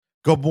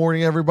Good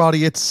morning,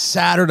 everybody. It's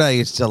Saturday.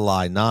 It's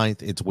July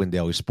 9th. It's Win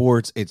Daily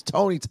Sports. It's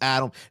Tony, it's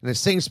Adam, in the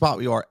same spot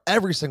we are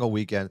every single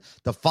weekend.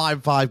 The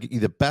 5-5 get you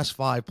the best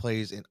 5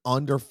 plays in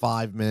under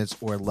 5 minutes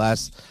or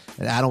less.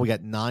 And Adam, we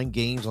got 9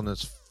 games on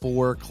this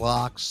 4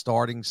 o'clock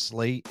starting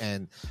slate.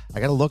 And I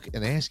got to look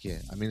and ask you,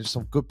 I mean, there's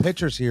some good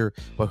pitchers here,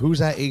 but who's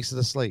that ace of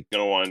the slate?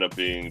 Going to wind up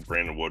being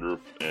Brandon Woodruff,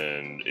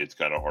 and it's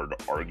kind of hard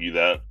to argue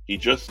that. He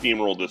just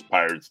steamrolled this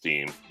Pirates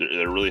team.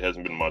 There really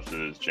hasn't been much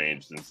that has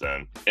changed since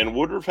then. And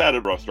Woodruff had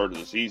a rough start to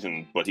the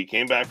season, but he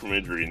came back from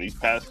injury. In these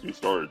past 2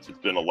 starts, it's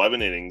been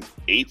 11 innings,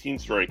 18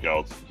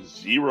 strikeouts,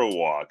 0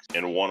 walks,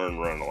 and 1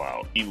 earned run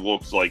allowed. He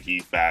looks like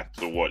he's back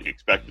to what he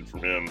expected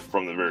from him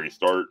from the very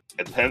start.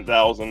 At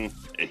 10,000,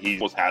 he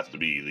almost has to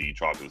be the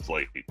chalk of the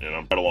slate, and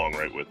I'm right along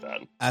right with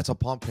that. As a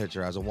pump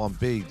pitcher, as a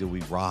 1B, do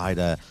we ride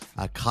a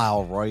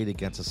Kyle Wright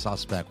against a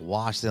suspect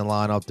Washington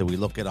lineup? Do we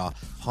look at a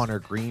Hunter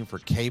Green for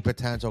K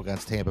potential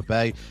against Tampa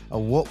Bay?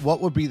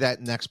 What would be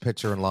that next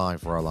pitcher in line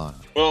for our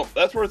lineup? Well,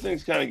 that's where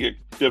things kind of get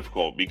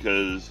difficult,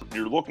 because if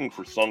you're looking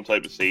for some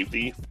type of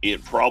safety,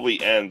 it probably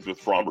ends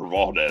with Framber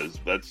Valdez.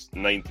 That's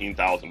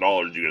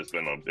 $19,000 you got to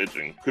spend on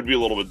pitching. Could be a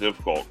little bit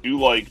difficult. Do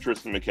like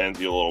Tristan McKenzie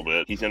a little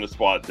bit. He's in a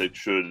spot that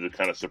should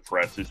kind of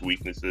suppress his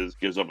weaknesses,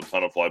 gives up a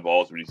ton of fly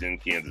balls, but he's in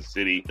Kansas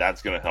City.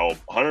 That's going to help.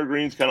 Hunter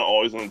Green's kind of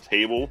always on the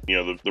table. You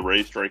know, the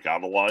Rays strike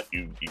out a lot.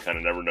 You kind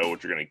of never know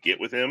what you're going to get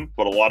with him.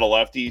 But a lot of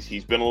lefties,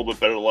 he's been a little bit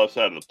better on the left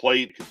side of the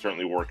plate. It can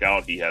certainly work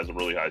out. He has a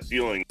really high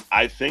ceiling.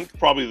 I think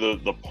probably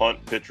the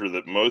punt pitcher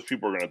that most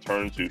people are going to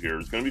turn to here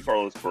is going to be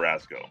Carlos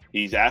Carrasco.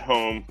 He's at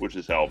home, which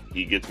has helped.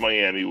 He gets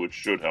Miami, which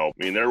should help.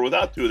 I mean, they're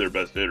without 2 of their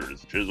best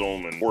hitters,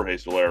 Chisholm and Jorge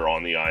Soler,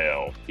 on the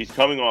IL. He's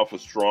coming off a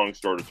strong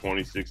start of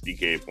 2060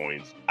 K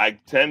points. I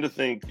tend to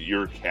think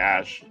your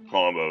cash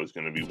combo is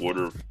going to be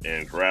Woodruff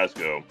and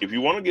Carrasco. If you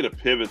want to get a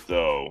pivot,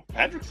 though,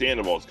 Patrick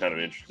Sandoval is kind of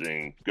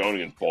interesting going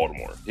against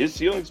Baltimore. His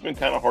ceiling's been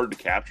kind of hard to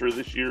capture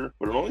this year,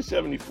 but at only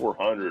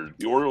 7,400,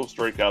 the Orioles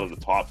strike out of the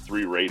top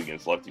 3 rate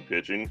against lefty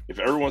pitching. If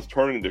everyone's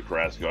turning to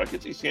Carrasco, I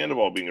could see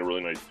Sandoval being a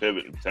really nice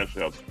pivot and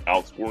potentially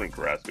outscoring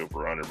Carrasco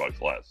for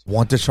 $100 less.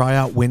 Want to try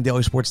out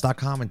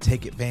WinDailySports.com and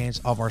take advantage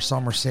of our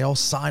summer sale?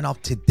 Sign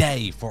up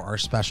today for our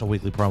special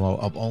weekly promo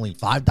of only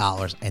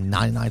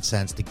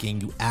 $5.99 to gain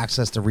you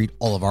access to read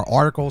all of our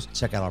articles,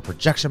 check out our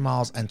projection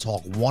models, and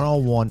talk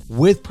one-on-one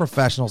with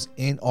professionals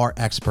in our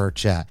expert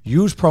chat.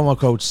 Use promo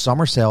code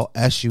SUMMERSALE,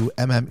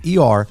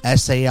 SUMMERSALE,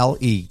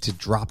 to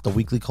drop the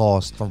weekly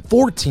cost from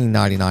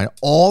 $14.99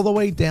 all the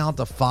way down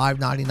to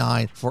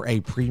 $5.99 for a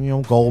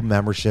premium gold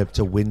membership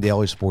to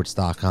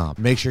WinDailySports.com.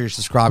 Make sure you're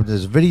subscribed to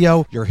this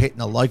video, you're hitting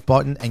the like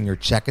button, and you're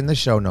checking the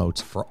show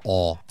notes for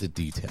all the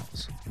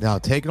details. Now,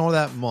 taking all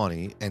that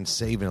money and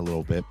saving a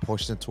little bit,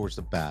 pushing it towards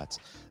the bats,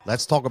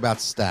 let's talk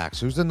about stacks.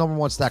 Who's the number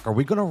 1 stack? Are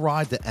we going to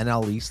ride the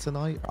NL East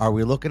tonight? Are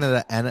we looking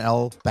at an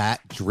NL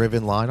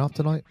bat-driven lineup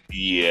tonight?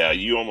 Yeah,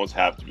 you almost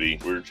have to be.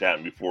 We were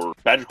chatting before.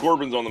 Patrick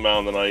Corbin's on the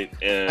mound tonight,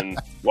 and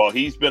while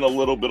he's been a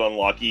little bit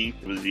unlucky,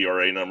 his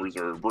ERA numbers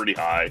are pretty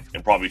high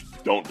and probably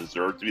don't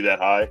deserve to be that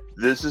high.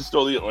 This is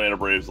still the Atlanta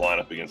Braves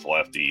lineup against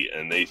lefty,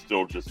 and they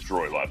still just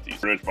destroy lefties.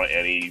 Pretty much by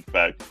any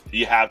fact,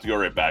 you have to go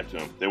right back to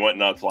them. They went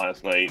nuts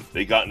last night.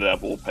 They got into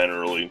that bullpen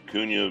early.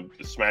 Cunha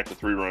smacked a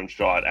 3-run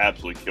shot,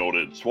 absolutely killed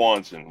it.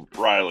 Swanson,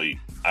 Riley.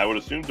 I would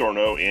assume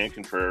D'Arnaud and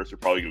Contreras are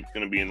probably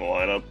going to be in the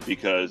lineup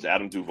because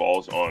Adam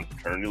Duvall's on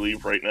paternity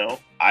leave right now.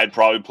 I'd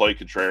probably play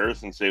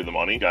Contreras and save the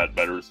money. Got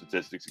better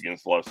statistics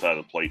against the left side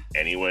of the plate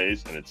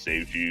anyways, and it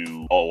saves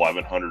you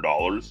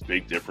 $1,100.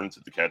 Big difference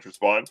at the catcher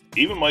spot.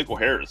 Even Michael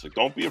Harris,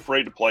 don't be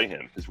afraid to play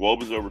him. His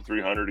WOBA is over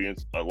 300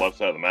 against the left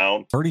side of the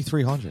mound.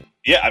 3,300.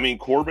 Yeah, I mean,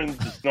 Corbin's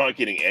just not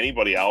getting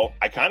anybody out.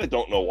 I kind of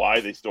don't know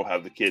why they still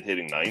have the kid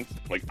hitting 9th.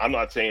 I'm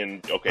not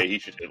saying, okay, he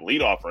should hit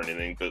leadoff or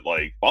anything, but,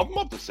 bump him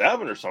up to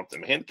 7 or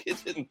something, man. The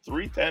kid's hitting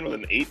 310 with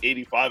an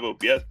 885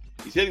 OPS.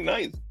 He's hitting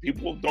 9th.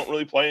 People don't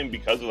really play him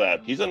because of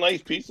that. He's a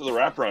nice piece of the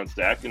wraparound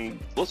stack, and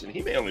listen,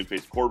 he may only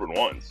face Corbin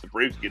once. The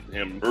Braves get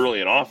him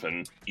early and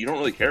often. You don't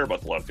really care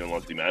about the lefty on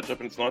lefty matchup,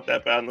 and it's not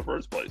that bad in the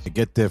first place.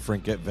 Get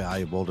different, get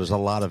valuable. There's a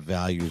lot of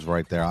values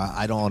right there.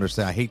 I don't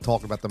understand. I hate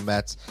talking about the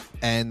Mets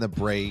and the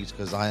Braves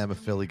because I am a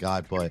Philly guy,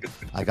 but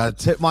I got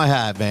to tip my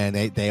hat, man.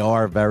 They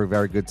are a very,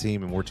 very good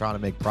team, and we're trying to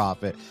make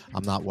profit.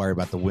 I'm not worried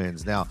about the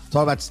wins. Now,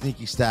 talk about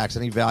sneaky stacks.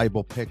 Any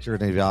valuable pitcher,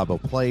 any valuable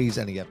plays,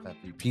 any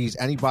FFVPs,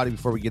 anybody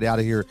before we get out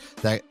of here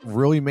that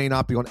really may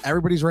not be on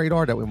everybody's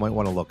radar that we might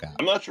want to look at?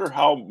 I'm not sure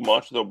how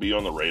much they'll be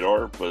on the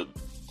radar, but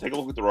take a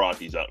look at the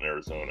Rockies out in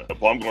Arizona.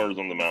 Bumgarner's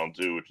on the mound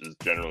too, which is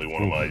generally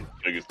one of my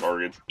biggest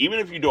targets. Even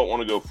if you don't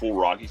want to go full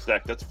Rocky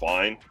stack, that's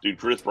fine. Dude,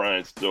 Chris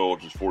Bryant's still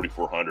just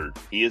 4,400.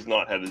 He has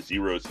not had a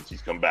 0 since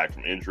he's come back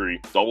from injury.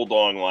 Double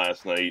dong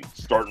last night,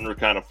 starting to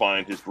kind of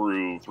find his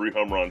groove. 3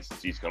 home runs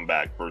since he's come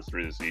back first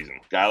 3 of the season.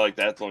 Guy like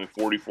that's only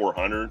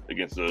 4,400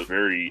 against a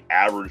very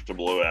average to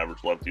below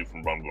average lefty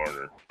from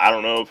Bumgarner. I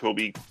don't know if he'll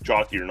be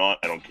chalky or not.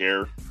 I don't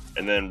care.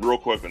 And then real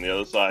quick on the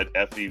other side,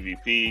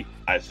 FVVP,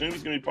 I assume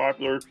he's going to be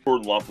popular.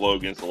 Jordan Love low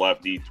against the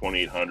lefty,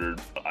 2,800.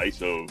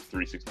 ISO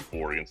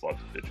 364 against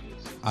lefty pitchers.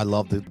 I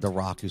love the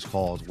Rockies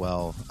call as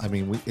well. I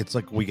mean, it's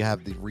like we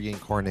have the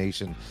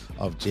reincarnation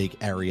of Jake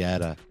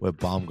Arrieta with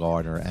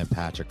Baumgartner and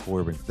Patrick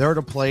Corbin. They're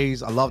the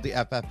plays. I love the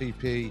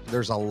FFVP.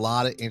 There's a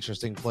lot of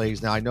interesting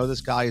plays. Now, I know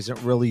this guy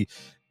isn't really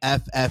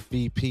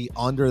FFVP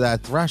under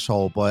that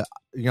threshold, but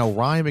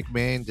Ryan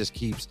McMahon just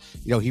keeps,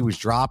 he was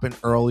dropping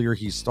earlier.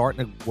 He's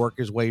starting to work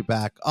his way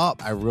back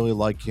up. I really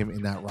like him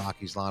in that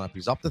Rockies lineup.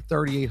 He's up to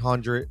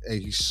 3,800.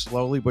 He's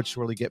slowly but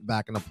surely getting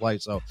back into play.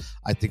 So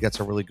I think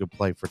that's a really good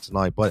play for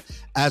tonight. But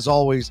as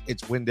always,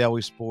 it's Win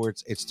Daily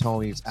Sports. It's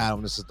Tony. It's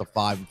Adam. This is the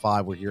 5 and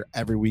 5. We're here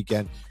every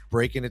weekend,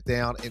 breaking it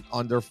down in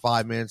under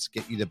 5 minutes,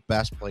 get you the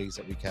best plays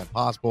that we can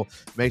possible.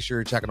 Make sure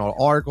you're checking all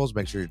the articles.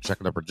 Make sure you're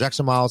checking the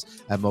projection models.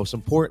 And most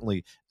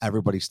importantly,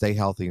 everybody stay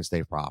healthy and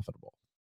stay profitable.